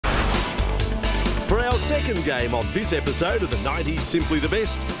second game on this episode of the 90s Simply the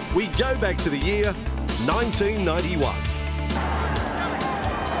Best, we go back to the year 1991.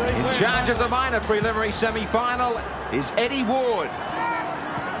 In charge of the minor preliminary semi-final is Eddie Ward.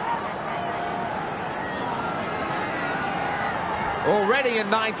 Already in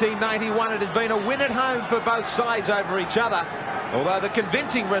 1991, it has been a win at home for both sides over each other, although the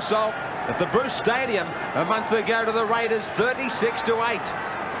convincing result at the Bruce Stadium a month ago to the Raiders, 36-8.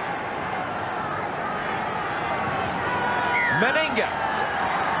 Meninga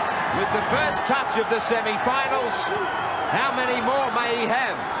with the first touch of the semi-finals. How many more may he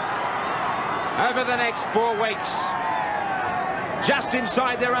have over the next 4 weeks? Just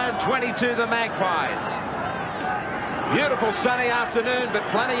inside their own 22, the Magpies. Beautiful sunny afternoon, but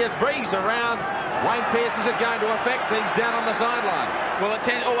plenty of breeze around. Wayne Pearce, is it going to affect things down on the sideline? Well, it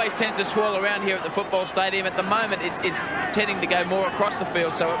always tends to swirl around here at the football stadium. At the moment, it's tending to go more across the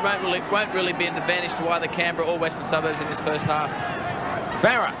field, so it won't really be an advantage to either Canberra or Western Suburbs in this first half.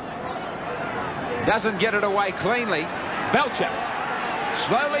 Farah doesn't get it away cleanly. Belcher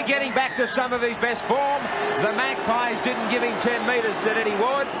slowly getting back to some of his best form. The Magpies didn't give him 10 metres, said Eddie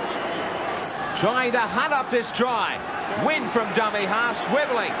Ward. Trying to hunt up this try. Win from dummy half,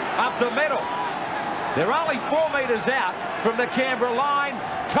 swiveling up the middle. They're only 4 metres out from the Canberra line.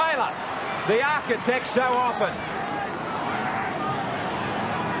 Taylor, the architect so often.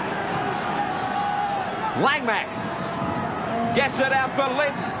 Langmack gets it out for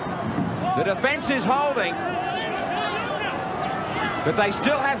Linton. The defence is holding, but they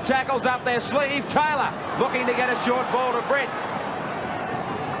still have tackles up their sleeve. Taylor looking to get a short ball to Britt.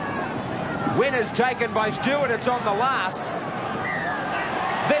 Win is taken by Stewart. It's on the last.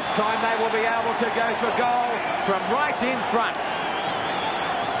 This time they will be able to go for goal from right in front.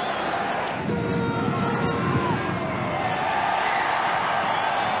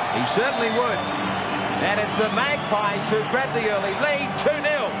 He certainly would. And it's the Magpies who grab the early lead,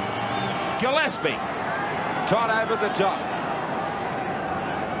 2-0. Gillespie, Todd over the top.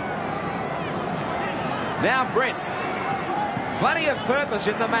 Now Britt. Plenty of purpose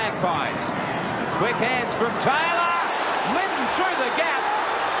in the Magpies. Quick hands from Taylor. Linton through the gap.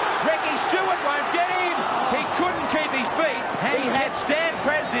 Ricky Stewart won't get him. He couldn't keep his feet. He had Stan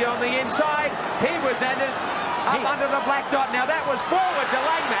Presby on the inside. He was ended up under the black dot. Now that was forward to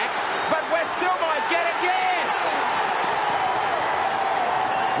Langmack, but West still might get it. Yes!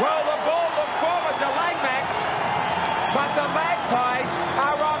 Well, the ball looked forward to Langmack, but the Magpies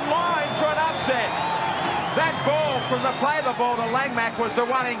are on line for an upset. That ball from the play the ball to Langmack was the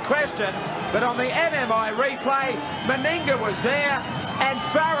one in question, but on the MMI replay, Meninga was there and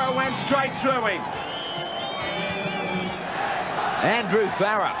Farah went straight through him. Andrew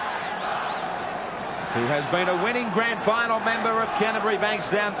Farah, who has been a winning grand final member of Canterbury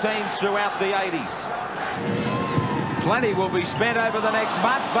Bankstown teams throughout the 80s. Plenty will be spent over the next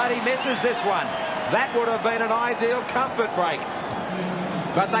month, but he misses this one. That would have been an ideal comfort break.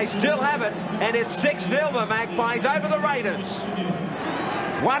 But they still have it, and it's 6-0 the Magpies over the Raiders.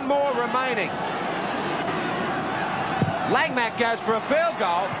 One more remaining. Langmack goes for a field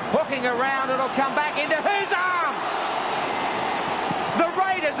goal, hooking around, it'll come back into whose arms? The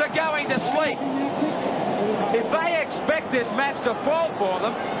Raiders are going to sleep. If they expect this match to fall for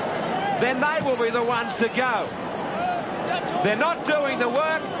them, then they will be the ones to go. They're not doing the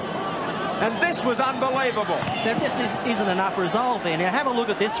work. And this was unbelievable. There just isn't enough resolve there. Now have a look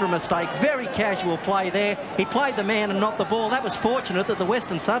at this for a mistake. Very casual play there. He played the man and not the ball. That was fortunate that the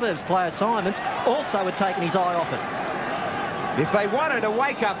Western Suburbs player, Simons, also had taken his eye off it. If they wanted a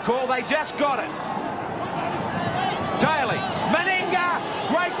wake-up call, they just got it. Daly, Meninga,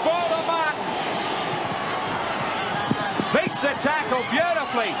 great ball to Martin. Beats the tackle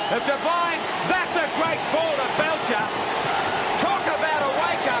beautifully. Of Devine, that's a great ball to Belcher. Talk about a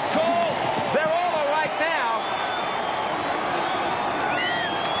wake-up call. They're all awake now.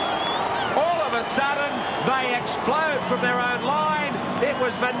 All of a sudden, they explode from their own line. It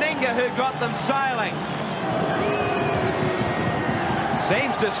was Meninga who got them sailing.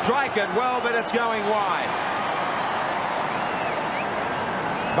 Seems to strike it well, but it's going wide.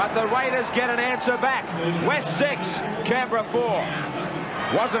 But the Raiders get an answer back. West 6, Canberra 4.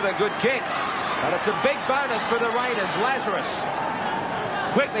 Wasn't a good kick, but it's a big bonus for the Raiders. Lazarus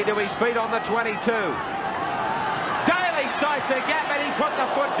quickly to his feet on the 22. Daly sights a gap and he put the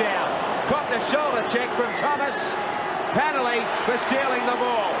foot down. Caught the shoulder check from Thomas. Penalty for stealing the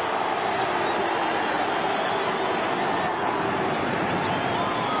ball.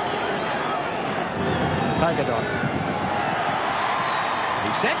 Pagadon.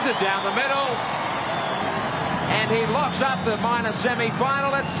 He sends it down the middle. And he locks up the minor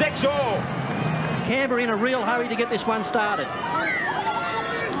semi-final at 6-all. Canberra in a real hurry to get this one started.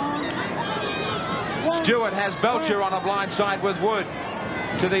 Stewart has Belcher on a blind side with Wood.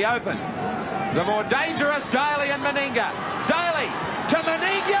 To the open. The more dangerous Daly and Meninga. Daly to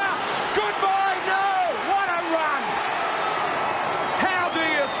Meninga. Goodbye, no! What a run! How do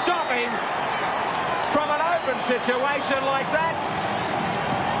you stop him from an open situation like that?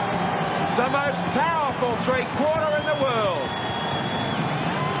 The most powerful three-quarter in the world.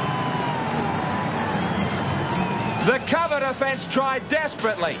 The cover defence tried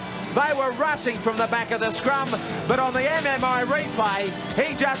desperately. They were rushing from the back of the scrum, but on the MMI replay,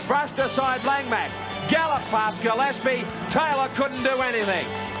 he just brushed aside Langmack. Galloped past Gillespie. Taylor couldn't do anything.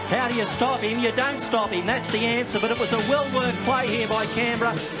 How do you stop him? You don't stop him. That's the answer, but it was a well-worked play here by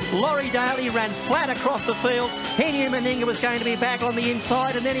Canberra. Laurie Daly ran flat across the field. He knew Meninga was going to be back on the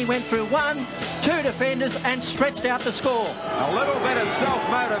inside, and then he went through 1, 2 defenders and stretched out to score. A little bit of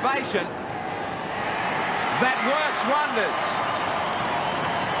self-motivation that works wonders.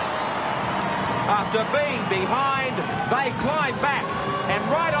 After being behind, they climb back, and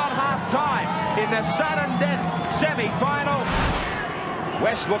right on half-time in the sudden death semi-final,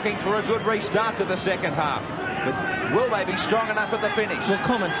 West looking for a good restart to the second half. But will they be strong enough at the finish? Well,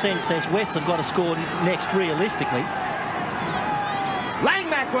 common sense says West have got to score next realistically.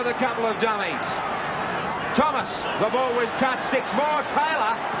 Langmack with a couple of dummies. Thomas, the ball was touched, 6 more.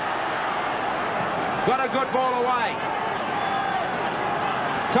 Taylor got a good ball away.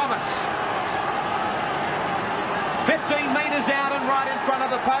 Thomas. 15 metres out and right in front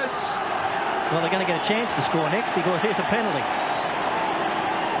of the posts. Well, they're going to get a chance to score next because here's a penalty.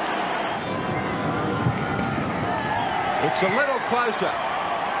 It's a little closer.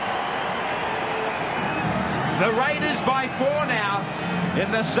 The Raiders by 4 now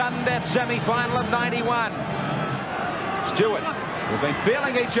in the sudden death semi-final of 91. Stewart, they've been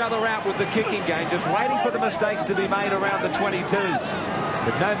feeling each other out with the kicking game, just waiting for the mistakes to be made around the 22s.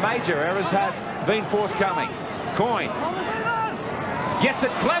 But no major errors have been forthcoming. Coyne gets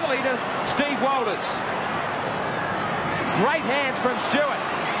it cleverly to Steve Walters. Great hands from Stewart.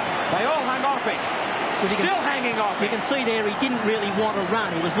 They all hung off him. Still hanging off him. You can see there he didn't really want to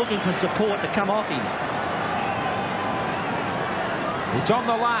run. He was looking for support to come off him. It's on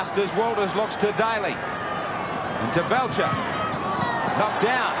the last as Walters looks to Daly. And to Belcher. Knocked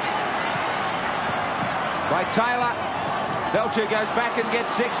down by Taylor. Belcher goes back and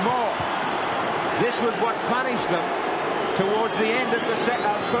gets 6 more. This was what punished them towards the end of the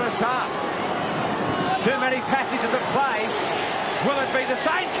first half. Too many passages of play. Will it be the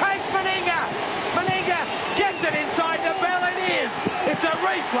same case? Meninga! Meninga gets it inside the bell. It is. It's a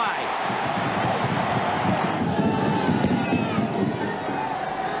replay.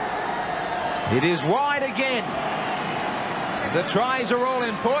 It is wide again. The tries are all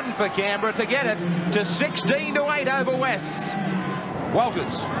important for Canberra to get it to 16-8 over West.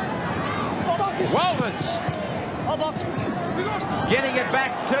 Walters. Getting it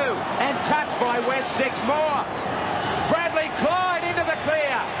back too, and touched by West. 6 more. Bradley Clyde into the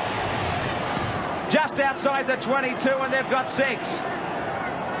clear. Just outside the 22, and they've got 6.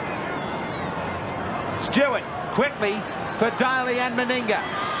 Stewart quickly for Daly and Meninga.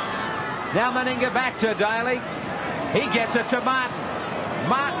 Now Meninga back to Daly. He gets it to Martin.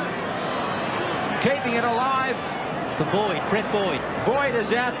 Martin keeping it alive. For Boyd, Brett Boyd. Boyd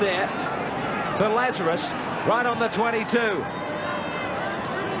is out there for Lazarus, right on the 22.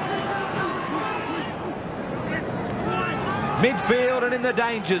 Midfield and in the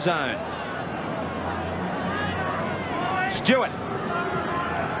danger zone. Stewart.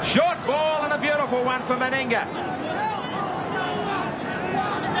 Short ball and a beautiful one for Meninga.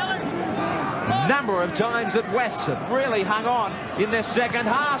 A number of times that West have really hung on in their second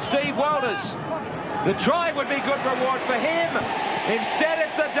half. Steve Walters. The try would be good reward for him. Instead,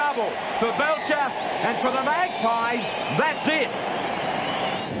 it's the double for Belcher, and for the Magpies, that's it.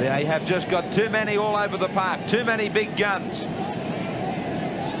 They have just got too many all over the park, too many big guns,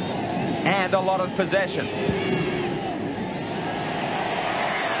 and a lot of possession.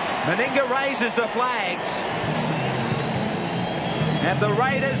 Meninga raises the flags, and the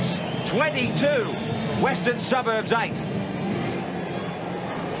Raiders 22, Western Suburbs 8.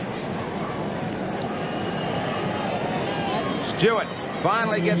 Stewart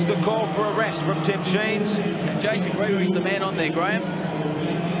finally gets the call for a rest from Tim Sheens. Jason Gregory's the man on there, Graham.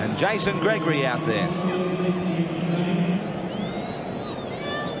 And Jason Gregory out there.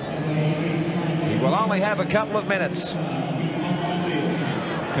 He will only have a couple of minutes.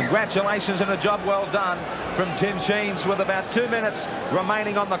 Congratulations and a job well done from Tim Sheens with about 2 minutes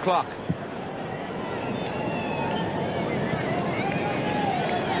remaining on the clock.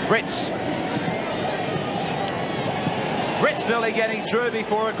 Fritz Fritz nearly getting through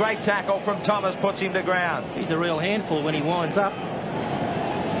before a great tackle from Thomas puts him to ground. He's a real handful when he winds up.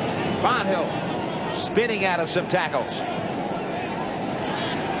 Barnhill spinning out of some tackles.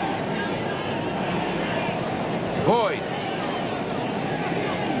 Boyd.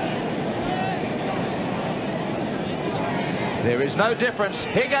 There is no difference.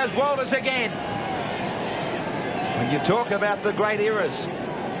 Here goes Walters again. When you talk about the great eras,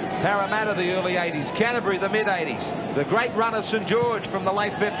 Parramatta the early 80s, Canterbury the mid 80s, the great run of St George from the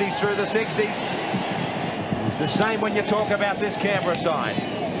late 50s through the 60s. It's the same when you talk about this Canberra side.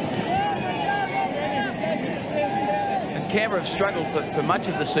 And Canberra have struggled for much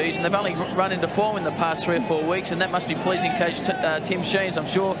of the season. They've only run into form in the past 3 or 4 weeks, and that must be pleasing coach Tim Sheens. I'm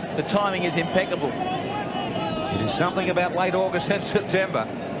sure the timing is impeccable. It is something about late August and September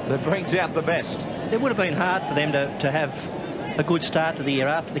that brings out the best. It would have been hard for them to have a good start to the year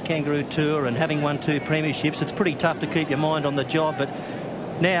after the Kangaroo Tour and having won 2 premierships. It's pretty tough to keep your mind on the job, but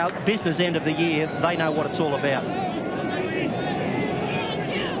now, business end of the year, they know what it's all about.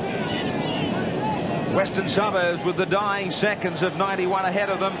 Western Suburbs with the dying seconds of 91 ahead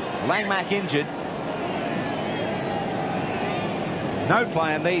of them. Langmack injured. No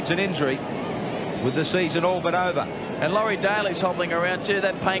player needs an injury with the season all but over. And Laurie Daly's hobbling around too.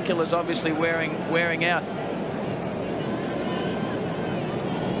 That painkiller's obviously wearing out.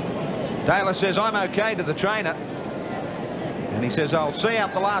 Taylor says, I'm okay to the trainer. And he says, I'll see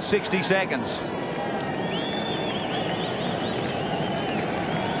out the last 60 seconds.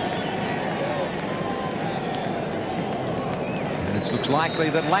 And it looks likely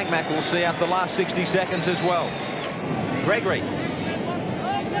that Langmack will see out the last 60 seconds as well. Gregory.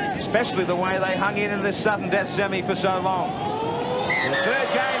 Especially the way they hung in this sudden death semi for so long. The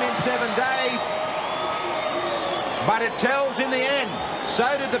 3rd game in 7 days. But it tells in the end. So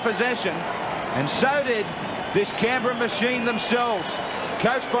did the possession, and so did this Canberra machine themselves,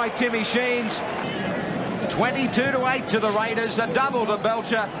 coached by Timmy Sheens. 22-8 to the Raiders, a double to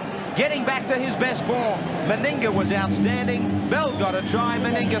Belcher, getting back to his best form. Meninga was outstanding. Bell got a try.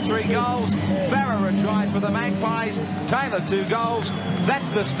 Meninga 3 goals. Farrer a try for the Magpies. Taylor 2 goals. That's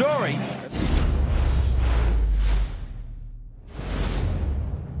the story.